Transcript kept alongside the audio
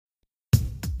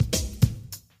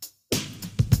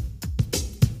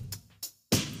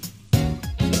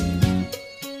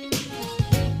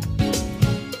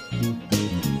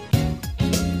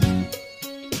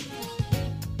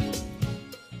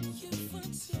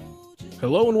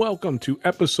Hello and welcome to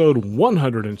episode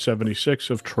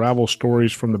 176 of Travel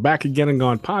Stories from the Back Again and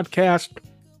Gone podcast.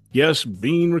 Yes,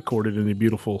 being recorded in the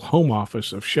beautiful home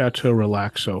office of Chateau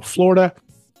Relaxo, Florida.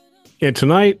 And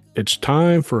tonight, it's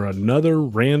time for another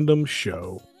random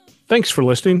show. Thanks for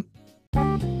listening.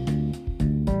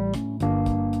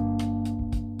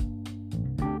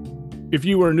 If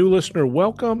you are a new listener,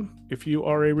 welcome. If you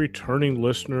are a returning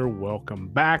listener, welcome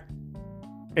back.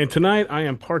 And tonight I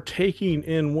am partaking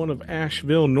in one of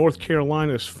Asheville, North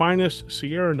Carolina's finest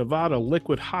Sierra Nevada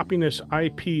liquid hoppiness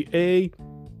IPA,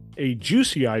 a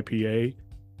juicy IPA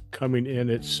coming in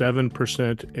at 7%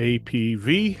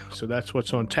 ABV. So that's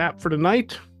what's on tap for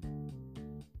tonight.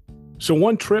 So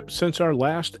one trip since our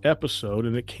last episode,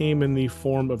 and it came in the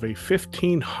form of a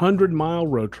 1,500-mile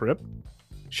road trip,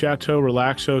 Chateau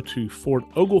Relaxo to Fort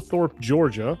Oglethorpe,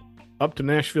 Georgia, up to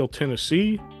Nashville,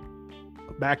 Tennessee,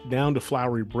 back down to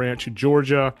Flowery Branch,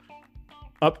 Georgia,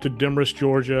 up to Demorest,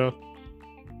 Georgia,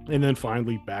 and then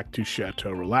finally back to Chateau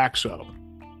Relaxo.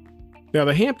 Now,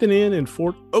 the Hampton Inn in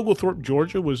Fort Oglethorpe,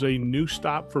 Georgia was a new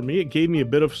stop for me. It gave me a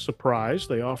bit of a surprise.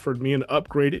 They offered me an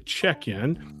upgrade at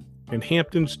check-in, and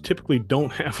Hamptons typically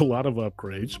don't have a lot of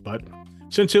upgrades, but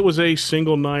since it was a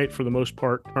single night, for the most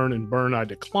part, turn and burn, I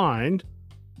declined.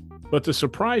 But the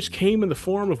surprise came in the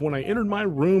form of when I entered my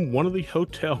room, one of the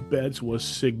hotel beds was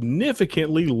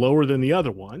significantly lower than the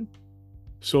other one.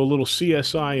 So a little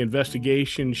CSI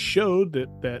investigation showed that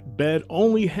that bed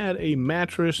only had a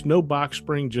mattress, no box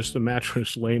spring, just the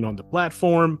mattress laying on the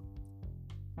platform.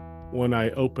 When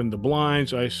I opened the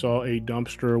blinds, I saw a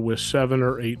dumpster with 7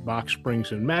 or 8 box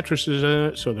springs and mattresses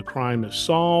in it, so the crime is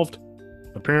solved.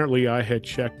 Apparently, I had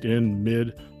checked in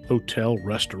mid-hotel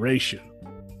restoration.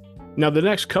 Now, the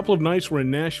next couple of nights were in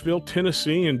Nashville,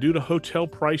 Tennessee, and due to hotel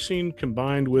pricing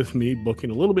combined with me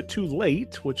booking a little bit too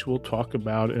late, which we'll talk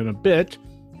about in a bit,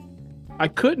 I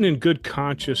couldn't in good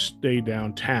conscience stay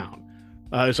downtown.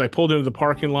 As I pulled into the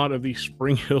parking lot of the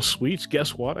Spring Hill Suites,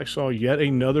 guess what? I saw yet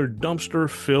another dumpster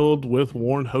filled with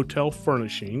worn hotel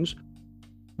furnishings.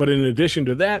 But in addition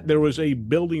to that, there was a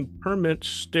building permit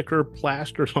sticker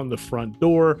plastered on the front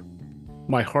door.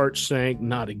 My heart sank,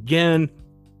 not again.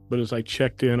 But as I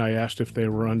checked in, I asked if they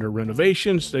were under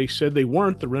renovations. They said they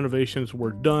weren't. The renovations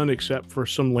were done except for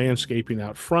some landscaping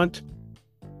out front.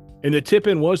 And the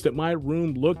tip-in was that my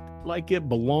room looked like it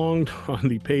belonged on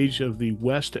the page of the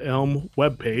West Elm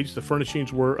webpage. The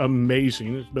furnishings were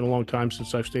amazing. It's been a long time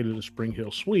since I've stayed at the Spring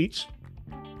Hill Suites.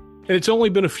 And it's only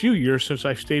been a few years since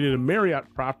I've stayed at a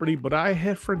Marriott property, but I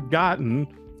had forgotten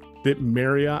that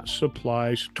Marriott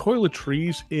supplies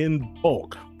toiletries in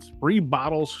bulk. 3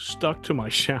 bottles stuck to my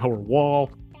shower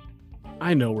wall.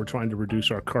 I know we're trying to reduce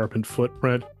our carbon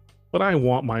footprint, but I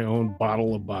want my own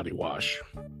bottle of body wash.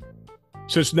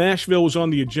 Since Nashville was on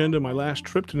the agenda, my last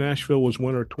trip to Nashville was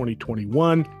winter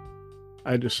 2021.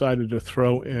 I decided to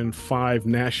throw in 5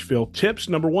 Nashville tips.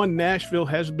 Number 1, Nashville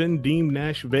has been deemed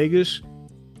Nash Vegas,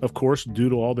 of course, due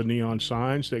to all the neon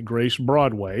signs that grace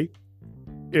Broadway.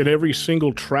 And every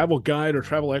single travel guide or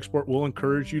travel expert will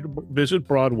encourage you to visit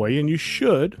Broadway, and you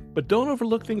should, but don't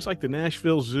overlook things like the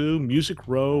Nashville Zoo, Music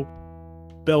Row,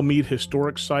 Belle Meade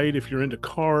Historic Site. If you're into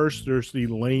cars, there's the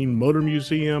Lane Motor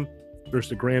Museum, there's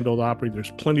the Grand Ole Opry.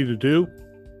 There's plenty to do.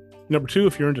 Number 2,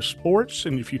 if you're into sports,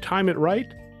 and if you time it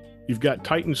right, you've got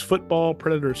Titans football,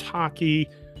 Predators hockey.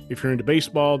 If you're into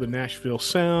baseball, the Nashville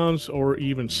Sounds, or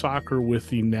even soccer with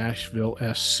the Nashville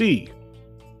SC.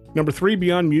 Number 3,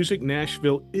 beyond music,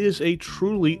 Nashville is a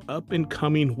truly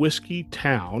up-and-coming whiskey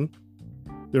town.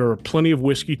 There are plenty of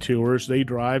whiskey tours. They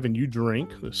drive and you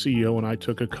drink. The CEO and I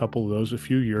took a couple of those a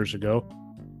few years ago.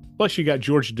 Plus, you got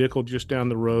George Dickel just down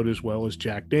the road, as well as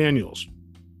Jack Daniels.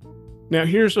 Now,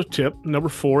 here's a tip. Number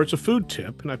 4, it's a food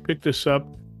tip, and I picked this up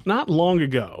not long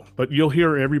ago, but you'll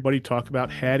hear everybody talk about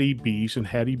Hattie B's, and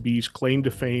Hattie B's claim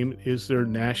to fame is their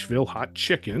Nashville hot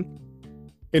chicken.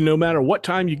 And no matter what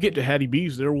time you get to Hattie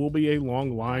B's, there will be a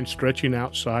long line stretching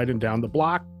outside and down the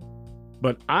block.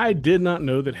 But I did not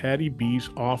know that Hattie B's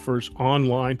offers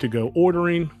online to-go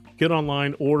ordering. Get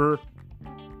online, order,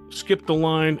 skip the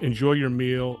line, enjoy your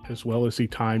meal, as well as the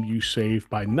time you save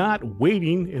by not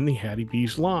waiting in the Hattie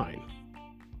B's line.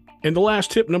 And the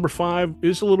last tip, number 5,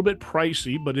 is a little bit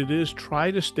pricey, but it is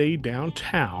try to stay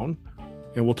downtown.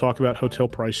 And we'll talk about hotel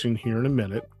pricing here in a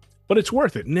minute. But it's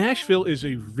worth it. Nashville is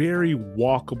a very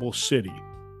walkable city.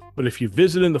 But if you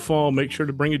visit in the fall, make sure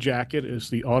to bring a jacket, as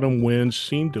the autumn winds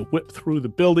seem to whip through the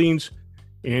buildings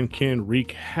and can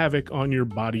wreak havoc on your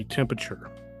body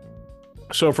temperature.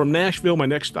 So from Nashville, my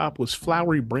next stop was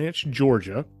Flowery Branch,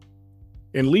 Georgia.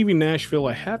 And leaving Nashville,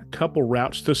 I had a couple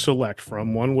routes to select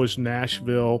from. One was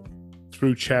Nashville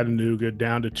through Chattanooga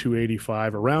down to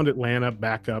 285, around Atlanta,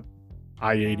 back up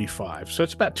I-85. So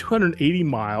it's about 280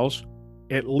 miles,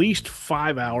 at least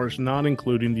 5 hours, not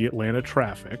including the Atlanta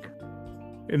traffic.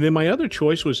 And then my other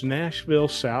choice was Nashville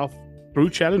south through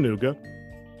Chattanooga,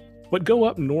 but go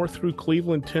up north through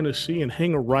Cleveland, Tennessee, and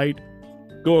hang a right,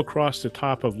 go across the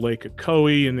top of Lake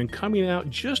Ocoee, and then coming out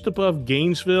just above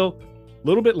Gainesville, a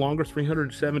little bit longer,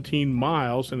 317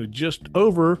 miles, and just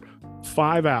over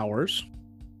 5 hours.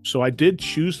 So I did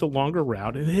choose the longer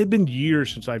route, and it had been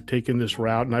years since I've taken this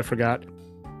route, and I forgot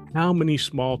how many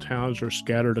small towns are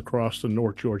scattered across the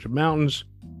North Georgia mountains.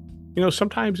 You know,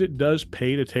 sometimes it does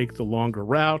pay to take the longer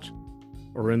route,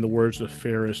 or in the words of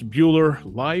Ferris Bueller,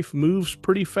 life moves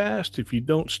pretty fast. If you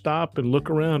don't stop and look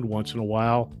around once in a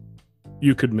while,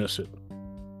 you could miss it.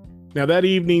 Now, that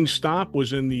evening's stop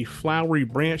was in the Flowery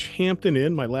Branch Hampton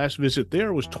Inn. My last visit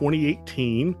there was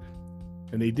 2018,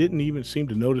 and they didn't even seem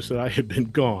to notice that I had been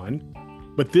gone.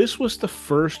 But this was the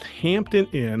first Hampton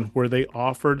Inn where they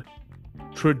offered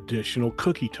traditional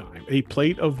cookie time, a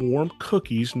plate of warm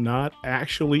cookies, not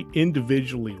actually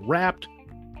individually wrapped.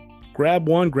 Grab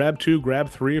one, grab two, grab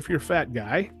three if you're a fat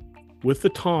guy, with the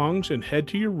tongs, and head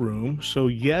to your room. So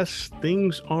yes,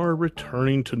 things are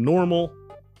returning to normal.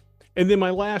 And then my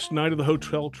last night of the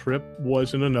hotel trip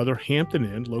was in another Hampton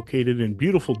Inn located in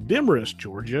beautiful Demorest,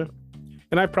 Georgia.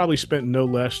 And I probably spent no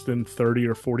less than 30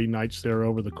 or 40 nights there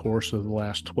over the course of the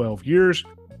last 12 years.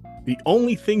 The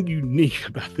only thing unique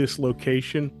about this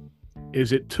location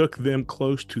is it took them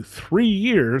close to 3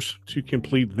 years to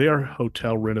complete their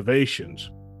hotel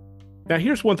renovations. Now,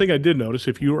 here's one thing I did notice.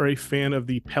 If you are a fan of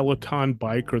the Peloton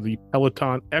bike or the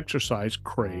Peloton exercise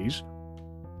craze,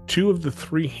 2 of the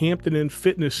 3 Hampton Inn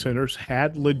fitness centers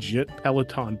had legit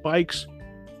Peloton bikes,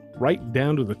 right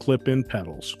down to the clip-in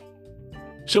pedals.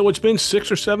 So it's been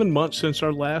 6 or 7 months since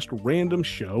our last random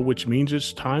show, which means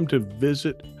it's time to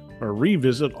visit or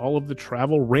revisit all of the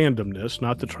travel randomness,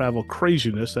 not the travel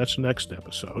craziness. That's next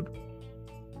episode.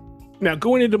 Now,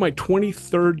 going into my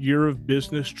 23rd year of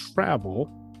business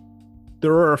travel,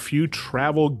 there are a few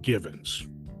travel givens.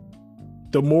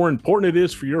 The more important it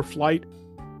is for your flight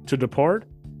to depart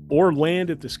or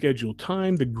land at the scheduled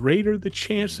time, the greater the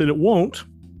chance that it won't.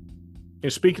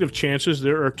 And speaking of chances,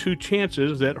 there are 2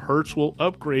 chances that Hertz will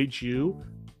upgrade you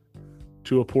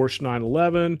to a Porsche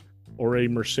 911 or a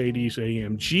Mercedes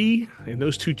AMG, and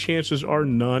those 2 chances are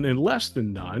none and less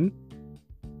than none.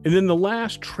 And then the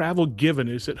last travel given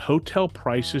is that hotel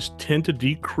prices tend to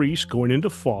decrease going into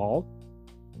fall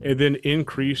and then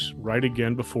increase right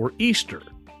again before Easter.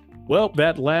 Well,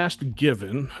 that last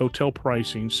given, hotel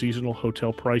pricing, seasonal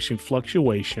hotel pricing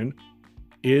fluctuation,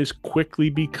 is quickly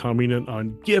becoming an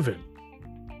ungiven.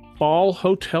 Fall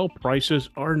hotel prices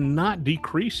are not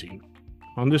decreasing.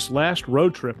 On this last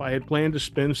road trip, I had planned to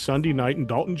spend Sunday night in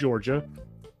Dalton, Georgia.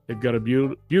 They've got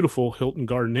a beautiful Hilton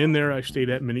Garden Inn there I stayed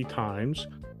at many times.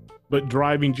 But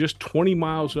driving just 20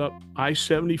 miles up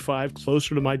I-75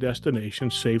 closer to my destination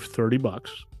saved $30.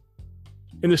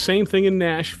 And the same thing in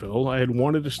Nashville. I had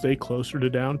wanted to stay closer to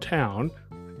downtown,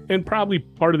 and probably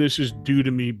part of this is due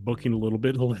to me booking a little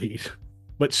bit late.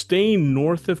 But staying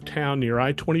north of town near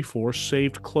I-24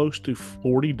 saved close to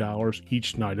 $40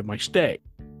 each night of my stay.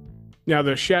 Now,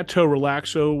 the Chateau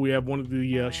Relaxo, we have one of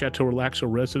the Chateau Relaxo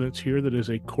residents here that is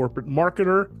a corporate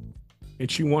marketer, and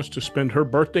she wants to spend her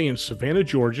birthday in Savannah,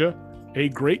 Georgia. A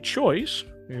great choice,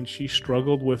 and she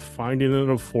struggled with finding an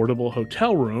affordable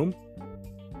hotel room.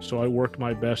 So I worked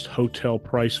my best hotel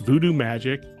price voodoo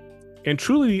magic, and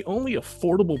truly the only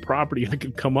affordable property I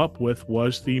could come up with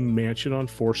was the mansion on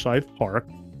Forsyth Park.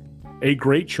 A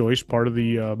great choice, part of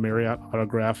the Marriott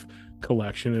Autograph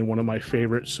collection and one of my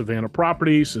favorite Savannah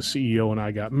properties. The CEO and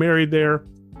I got married there.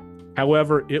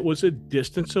 However, it was a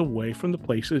distance away from the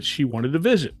places she wanted to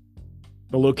visit.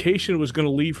 The location was going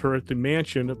to leave her at the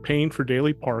mansion of paying for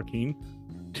daily parking,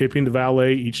 tipping the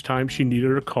valet each time she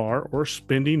needed a car, or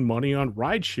spending money on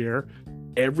rideshare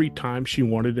every time she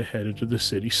wanted to head into the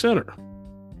city center.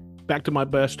 Back to my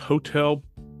best hotel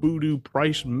voodoo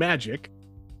price magic,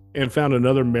 and found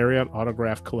another Marriott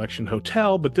Autograph Collection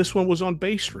hotel, but this one was on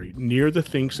Bay Street, near the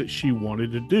things that she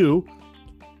wanted to do.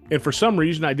 And for some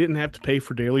reason, I didn't have to pay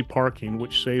for daily parking,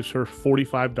 which saves her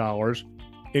 $45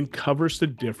 and covers the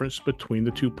difference between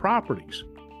the 2 properties.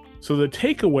 So the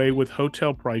takeaway with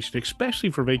hotel pricing, especially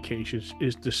for vacations,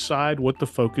 is decide what the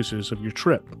focus is of your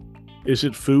trip. Is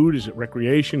it food? Is it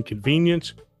recreation,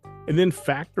 convenience? And then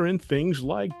factor in things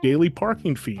like daily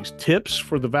parking fees, tips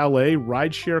for the valet,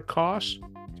 rideshare costs,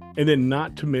 and then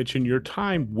not to mention your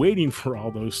time waiting for all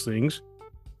those things.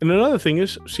 And another thing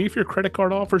is, see if your credit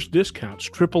card offers discounts,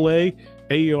 AAA,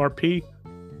 AARP.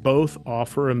 both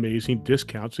offer amazing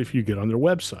discounts if you get on their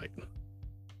website.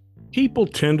 People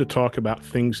tend to talk about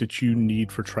things that you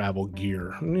need for travel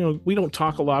gear. We don't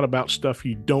talk a lot about stuff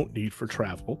you don't need for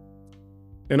travel.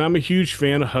 And I'm a huge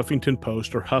fan of Huffington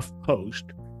Post or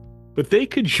HuffPost, but they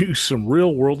could use some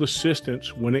real-world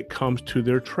assistance when it comes to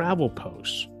their travel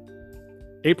posts.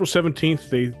 April 17th,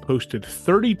 they posted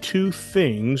 32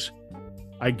 things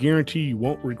I guarantee you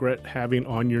won't regret having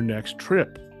on your next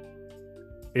trip.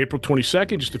 April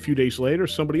 22nd, just a few days later,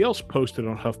 somebody else posted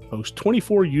on HuffPost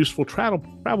 24 useful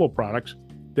travel products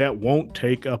that won't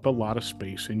take up a lot of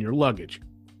space in your luggage.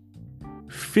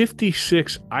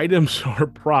 56 items or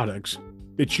products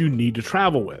that you need to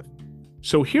travel with.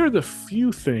 So here are the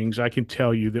few things I can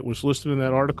tell you that was listed in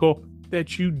that article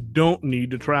that you don't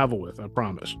need to travel with, I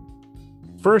promise.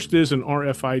 First is an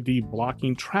RFID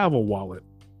blocking travel wallet.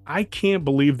 I can't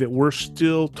believe that we're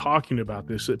still talking about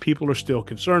this, that people are still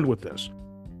concerned with this.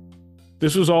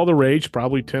 This was all the rage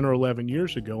probably 10 or 11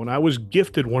 years ago, and I was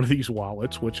gifted one of these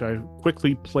wallets, which I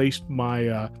quickly placed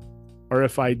my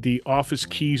RFID office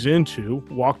keys into,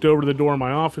 walked over to the door of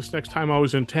my office next time I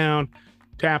was in town,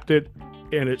 tapped it,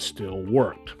 and it still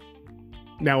worked.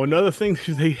 Now, another thing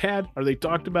they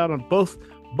talked about on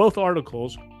both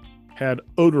articles had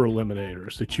odor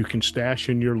eliminators that you can stash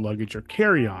in your luggage or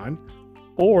carry-on,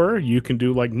 or you can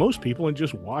do like most people and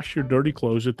just wash your dirty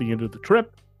clothes at the end of the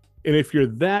trip. And if you're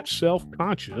that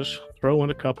self-conscious, throw in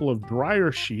a couple of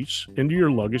dryer sheets into your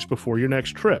luggage before your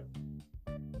next trip.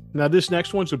 Now, this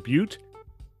next one's a beaut,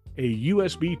 a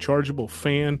USB chargeable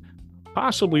fan,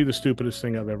 possibly the stupidest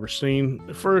thing I've ever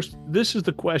seen. First, this is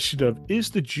the question of,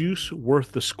 is the juice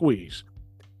worth the squeeze?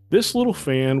 This little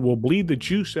fan will bleed the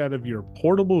juice out of your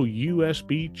portable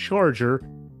USB charger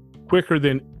quicker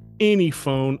than any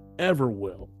phone ever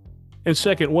will. And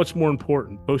second, what's more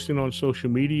important, posting on social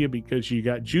media because you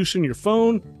got juice in your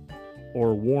phone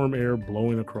or warm air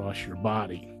blowing across your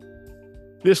body?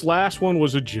 This last one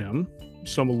was a gem,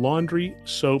 some laundry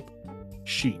soap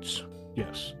sheets.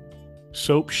 Yes,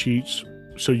 soap sheets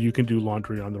so you can do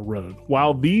laundry on the road.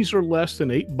 While these are less than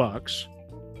 $8,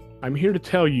 I'm here to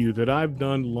tell you that I've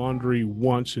done laundry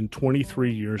once in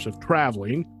 23 years of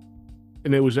traveling,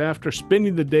 and it was after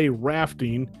spending the day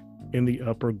rafting in the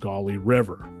Upper Gauley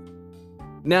River.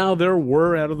 Now, there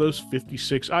were, out of those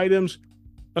 56 items,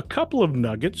 a couple of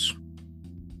nuggets.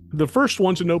 The first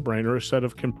one's a no-brainer, a set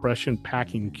of compression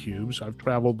packing cubes. I've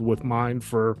traveled with mine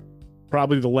for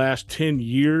probably the last 10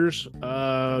 years.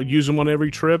 Use them on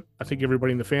every trip. I think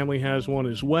everybody in the family has one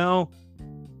as well.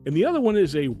 And the other one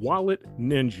is a Wallet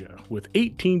Ninja with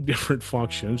 18 different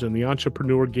functions. And the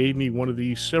entrepreneur gave me one of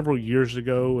these several years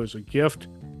ago as a gift.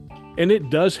 And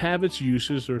it does have its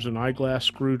uses. There's an eyeglass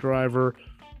screwdriver,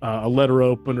 a letter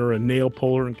opener, a nail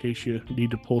puller in case you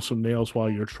need to pull some nails while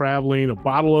you're traveling, a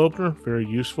bottle opener, very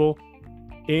useful,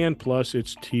 and plus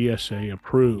it's TSA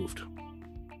approved.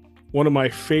 One of my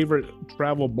favorite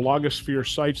travel blogosphere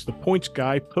sites, The Points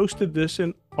Guy, posted this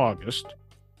in August.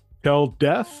 Till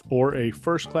death or a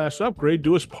first-class upgrade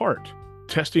do us part.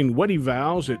 Testing wetty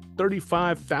valves at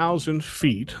 35,000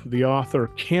 feet, the author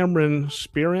Cameron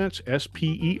Sperance,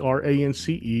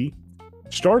 S-P-E-R-A-N-C-E,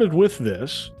 started with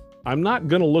this: I'm not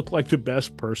going to look like the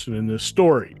best person in this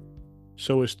story.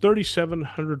 So his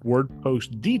 3,700 word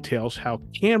post details how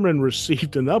Cameron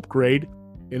received an upgrade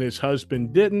and his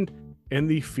husband didn't, and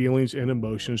the feelings and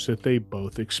emotions that they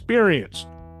both experienced.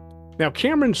 Now,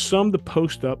 Cameron summed the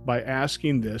post up by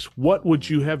asking this: what would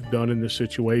you have done in this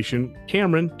situation?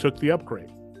 Cameron took the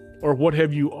upgrade. Or what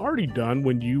have you already done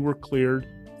when you were cleared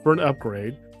for an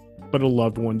upgrade, but a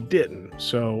loved one didn't?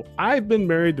 So I've been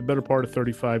married the better part of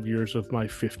 35 years of my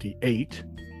 58.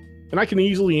 And I can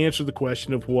easily answer the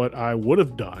question of what I would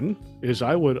have done is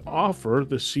I would offer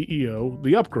the CEO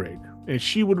the upgrade, and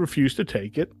she would refuse to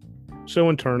take it. So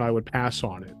in turn, I would pass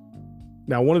on it.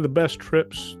 Now, one of the best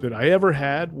trips that I ever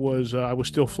had was I was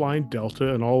still flying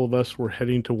Delta, and all of us were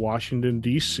heading to Washington,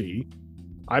 D.C.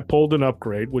 I pulled an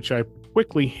upgrade, which I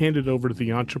quickly handed over to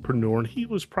the entrepreneur, and he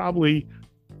was probably,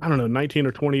 19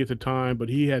 or 20 at the time, but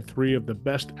he had 3 of the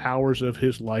best hours of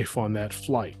his life on that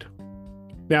flight.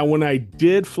 Now, when I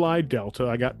did fly Delta,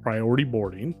 I got priority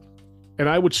boarding, and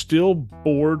I would still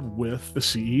board with the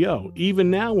CEO.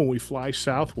 Even now, when we fly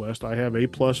Southwest, I have A+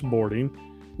 boarding.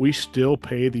 We still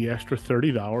pay the extra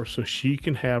 $30 so she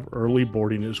can have early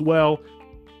boarding as well,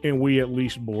 and we at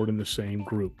least board in the same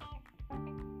group.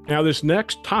 Now, this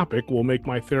next topic will make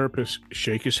my therapist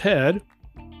shake his head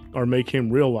or make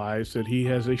him realize that he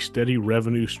has a steady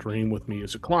revenue stream with me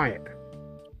as a client.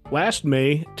 Last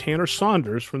May, Tanner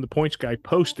Saunders from The Points Guy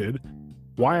posted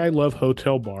why I love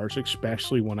hotel bars,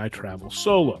 especially when I travel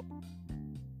solo.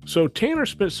 So Tanner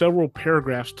spent several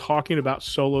paragraphs talking about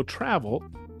solo travel,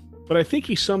 but I think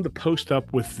he summed the post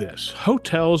up with this: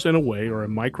 hotels, in a way, are a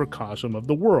microcosm of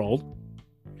the world,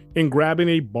 and grabbing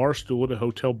a bar stool at a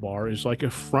hotel bar is like a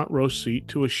front row seat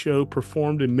to a show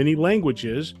performed in many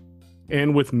languages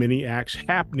and with many acts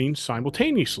happening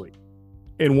simultaneously.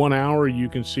 In 1 hour, you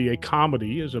can see a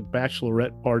comedy as a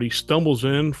bachelorette party stumbles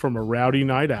in from a rowdy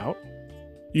night out.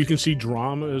 You can see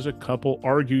drama as a couple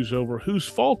argues over whose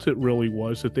fault it really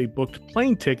was that they booked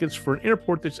plane tickets for an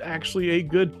airport that's actually a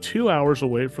good 2 hours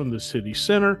away from the city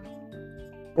center,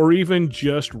 or even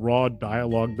just raw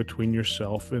dialogue between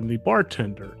yourself and the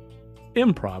bartender.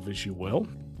 Improv, as you will.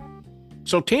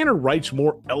 So Tanner writes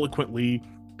more eloquently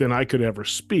than I could ever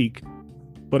speak,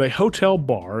 but a hotel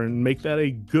bar, and make that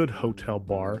a good hotel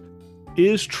bar,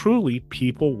 is truly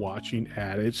people watching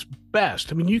at its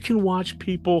best. I mean, you can watch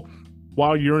people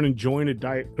while you're enjoying a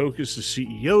Diet Coke as the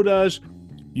CEO does.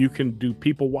 You can do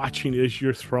people watching as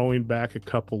you're throwing back a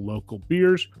couple local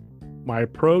beers. My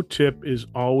pro tip is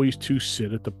always to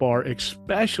sit at the bar,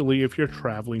 especially if you're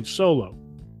traveling solo.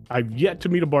 I've yet to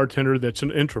meet a bartender that's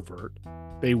an introvert.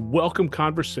 They welcome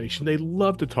conversation. They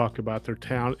love to talk about their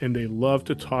town, and they love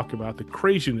to talk about the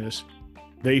craziness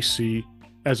they see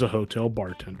as a hotel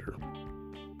bartender.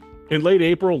 In late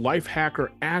April, Lifehacker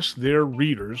asked their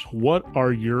readers, what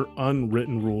are your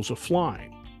unwritten rules of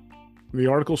flying? The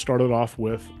article started off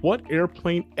with, what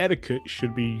airplane etiquette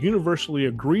should be universally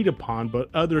agreed upon, but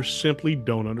others simply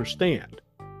don't understand?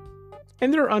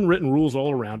 And there are unwritten rules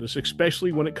all around us,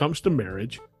 especially when it comes to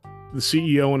marriage. The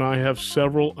CEO and I have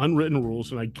several unwritten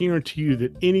rules, and I guarantee you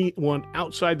that anyone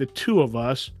outside the two of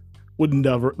us would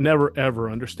never, ever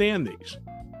understand these.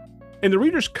 And the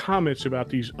reader's comments about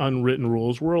these unwritten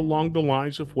rules were along the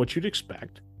lines of what you'd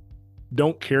expect.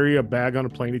 Don't carry a bag on a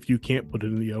plane if you can't put it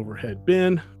in the overhead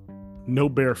bin. No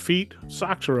bare feet.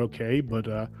 Socks are okay,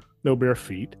 but no bare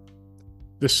feet.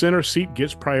 The center seat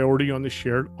gets priority on the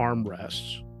shared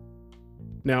armrests.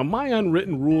 Now, my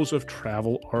unwritten rules of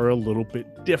travel are a little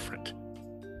bit different.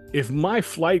 If my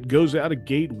flight goes out of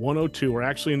gate 102, or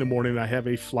actually in the morning I have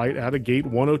a flight out of gate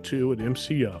 102 at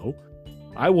MCO,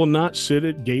 I will not sit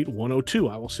at gate 102.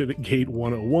 I will sit at gate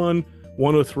 101,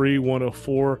 103,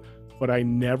 104, but I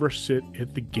never sit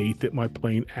at the gate that my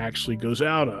plane actually goes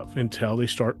out of until they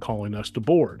start calling us to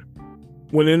board.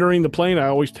 When entering the plane, I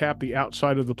always tap the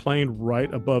outside of the plane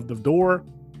right above the door,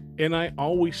 and I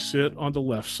always sit on the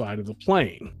left side of the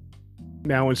plane.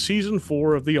 Now, in season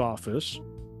 4 of The Office,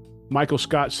 Michael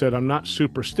Scott said, I'm not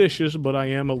superstitious, but I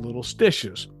am a little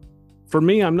stitious. For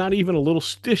me, I'm not even a little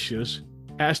stitious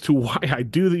as to why I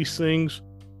do these things,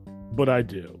 but I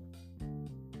do.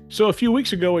 So a few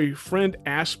weeks ago, a friend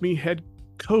asked me, had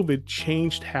COVID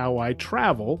changed how I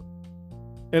travel?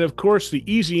 And of course, the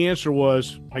easy answer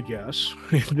was, I guess.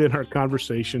 And then our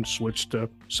conversation switched to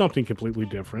something completely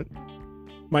different.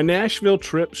 My Nashville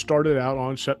trip started out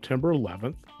on September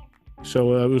 11th.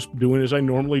 So I was doing as I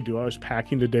normally do. I was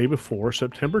packing the day before,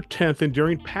 September 10th. And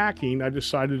during packing, I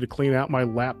decided to clean out my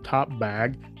laptop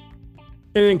bag,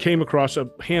 and then came across a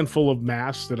handful of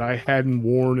masks that I hadn't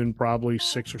worn in probably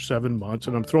 6 or 7 months.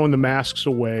 And I'm throwing the masks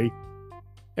away.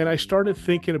 And I started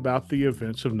thinking about the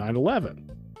events of 9/11,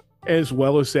 as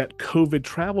well as that COVID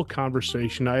travel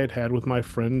conversation I had with my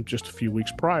friend just a few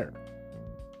weeks prior.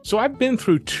 So I've been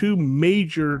through 2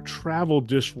 major travel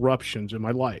disruptions in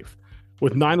my life.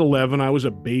 With 9/11, I was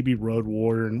a baby road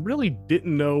warrior and really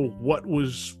didn't know what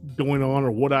was going on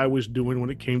or what I was doing when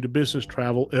it came to business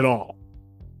travel at all.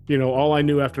 You know, all I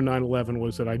knew after 9/11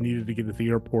 was that I needed to get to the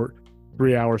airport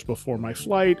 3 hours before my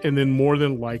flight, and then more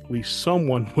than likely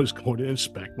someone was going to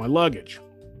inspect my luggage.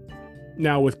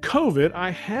 Now, with COVID,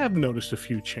 I have noticed a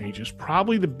few changes.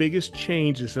 Probably the biggest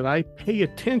change is that I pay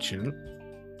attention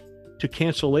to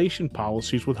cancellation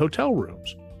policies with hotel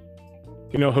rooms.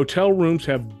 You know, hotel rooms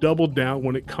have doubled down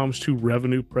when it comes to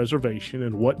revenue preservation,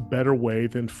 and what better way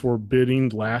than forbidding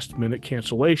last-minute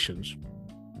cancellations?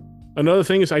 Another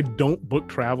thing is I don't book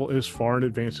travel as far in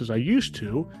advance as I used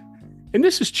to, and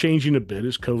this is changing a bit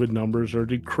as COVID numbers are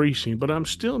decreasing, but I'm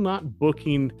still not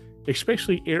booking,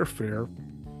 especially airfare,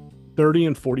 30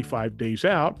 and 45 days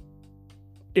out.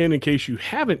 And in case you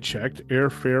haven't checked,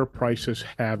 airfare prices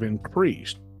have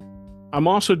increased. I'm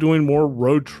also doing more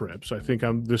road trips. I think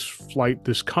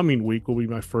this coming week will be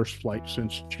my first flight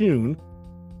since June,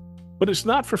 but it's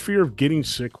not for fear of getting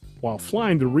sick while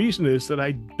flying. The reason is that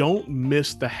I don't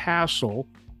miss the hassle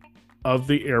of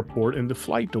the airport and the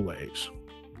flight delays.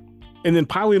 And then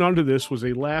piling onto this was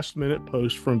a last-minute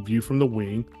post from View from the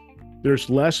Wing. There's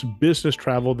less business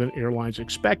travel than airlines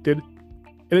expected,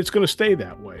 and it's going to stay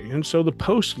that way. And so the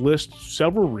post lists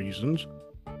several reasons.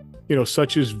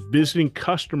 such as visiting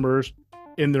customers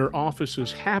in their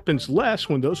offices happens less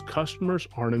when those customers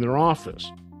aren't in their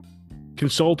office.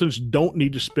 Consultants don't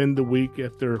need to spend the week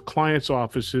at their clients'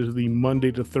 offices. The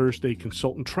Monday to Thursday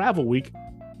consultant travel week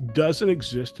doesn't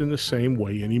exist in the same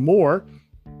way anymore.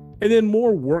 And then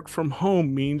more work from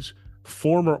home means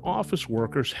former office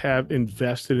workers have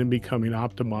invested in becoming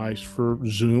optimized for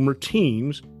Zoom or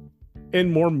Teams,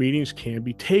 and more meetings can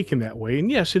be taken that way. And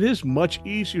yes, it is much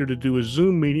easier to do a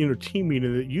Zoom meeting or team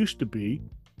meeting than it used to be.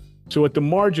 So at the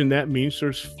margin, that means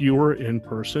there's fewer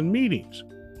in-person meetings.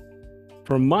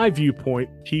 From my viewpoint,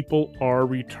 people are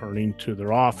returning to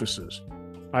their offices.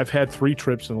 I've had 3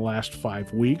 trips in the last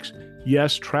 5 weeks.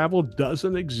 Yes, travel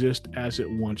doesn't exist as it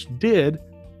once did,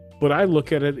 but I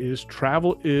look at it as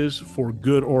travel is, for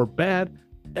good or bad,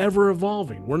 ever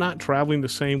evolving. We're not traveling the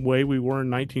same way we were in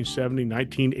 1970,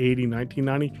 1980,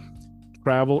 1990.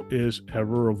 Travel is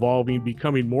ever evolving,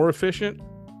 becoming more efficient,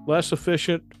 less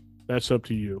efficient. That's up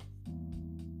to you.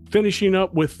 Finishing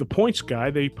up with the points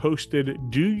guy, they posted,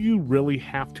 do you really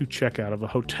have to check out of a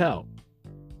hotel?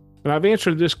 And I've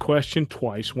answered this question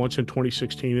twice, once in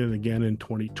 2016 and again in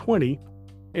 2020.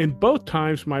 And both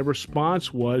times my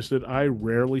response was that I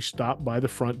rarely stop by the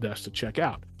front desk to check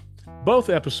out. Both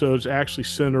episodes actually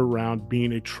center around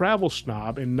being a travel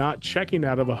snob, and not checking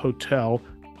out of a hotel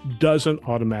doesn't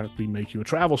automatically make you a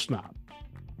travel snob.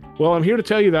 Well, I'm here to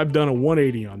tell you that I've done a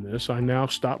 180 on this. I now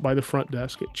stop by the front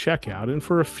desk at checkout, and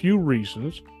for a few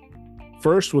reasons.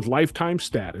 First, with lifetime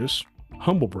status,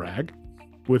 humble brag,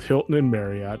 with Hilton and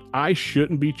Marriott, I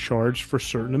shouldn't be charged for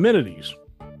certain amenities.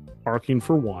 Parking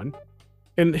for one.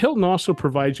 And Hilton also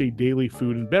provides a daily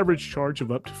food and beverage charge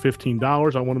of up to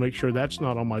 $15. I want to make sure that's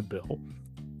not on my bill.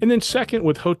 And then second,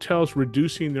 with hotels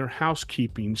reducing their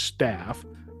housekeeping staff,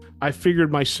 I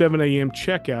figured my 7 a.m.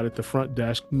 checkout at the front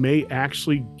desk may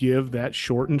actually give that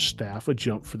shortened staff a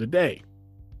jump for the day.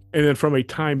 And then from a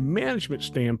time management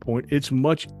standpoint, it's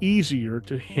much easier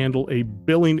to handle a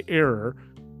billing error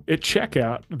at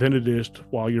checkout than it is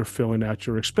while you're filling out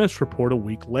your expense report a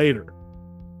week later.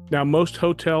 Now, most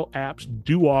hotel apps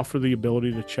do offer the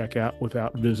ability to check out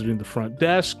without visiting the front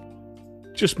desk.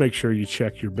 Just make sure you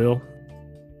check your bill.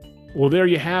 Well, there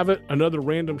you have it. Another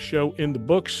random show in the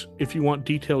books. If you want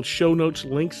detailed show notes,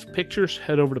 links, pictures,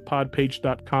 head over to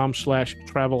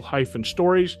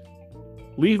podpage.com/travel-stories.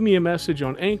 Leave me a message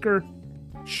on Anchor.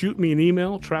 Shoot me an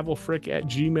email,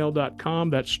 travelfrick@gmail.com.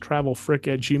 That's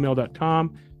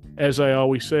travelfrick@gmail.com. As I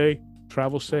always say,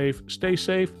 travel safe, stay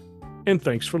safe, and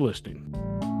thanks for listening.